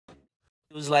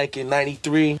It was like in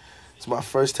 '93. It's my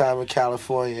first time in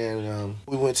California, and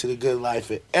we went to the Good Life,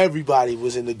 and everybody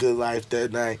was in the Good Life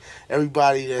that night.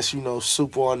 Everybody that's, you know,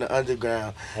 super on the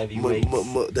underground.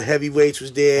 Heavyweights. The Heavyweights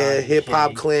was there, Hip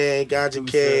Hop Clan, Ganja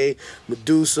K,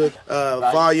 Medusa,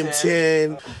 Volume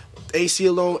 10,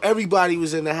 Aceyalone. Everybody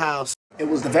was in the house. It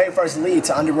was the very first lead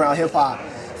to underground hip hop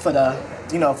for the,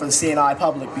 you know, for the CNI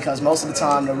public, because most of the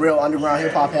time the real underground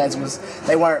hip hop heads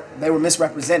they were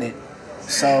misrepresented.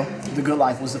 So the Good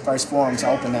Life was the first forum to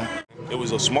open that. It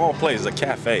was a small place, a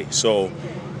cafe, so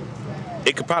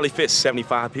it could probably fit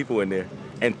 75 people in there,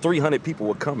 and 300 people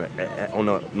would come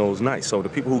on those nights. So the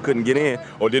people who couldn't get in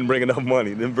or didn't bring enough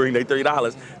money, didn't bring their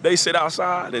 $30, they sit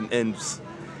outside, and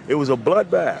it was a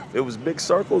bloodbath. It was big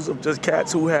circles of just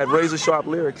cats who had razor-sharp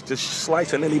lyrics, just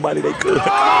slicing anybody they could.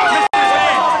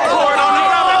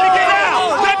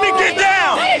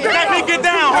 Let me get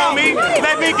down, homie.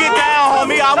 Let me get down,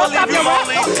 homie. I will leave you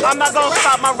lonely. I'm not gonna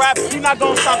stop my rap. You're not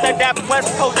gonna stop that dap.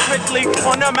 West Coast strictly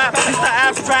on the map. It's the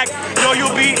abstract. Yo,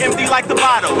 you'll be empty like the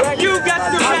bottle. You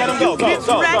got the rap, you get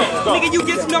wrecked. Nigga, you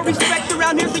get no respect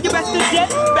around here, so you best to jet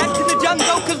back to the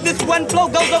jungle, cause this one flow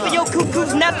goes over your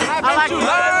cuckoo's nest.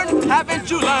 Haven't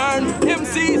you learned?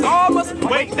 MCs all must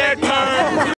wait their turn.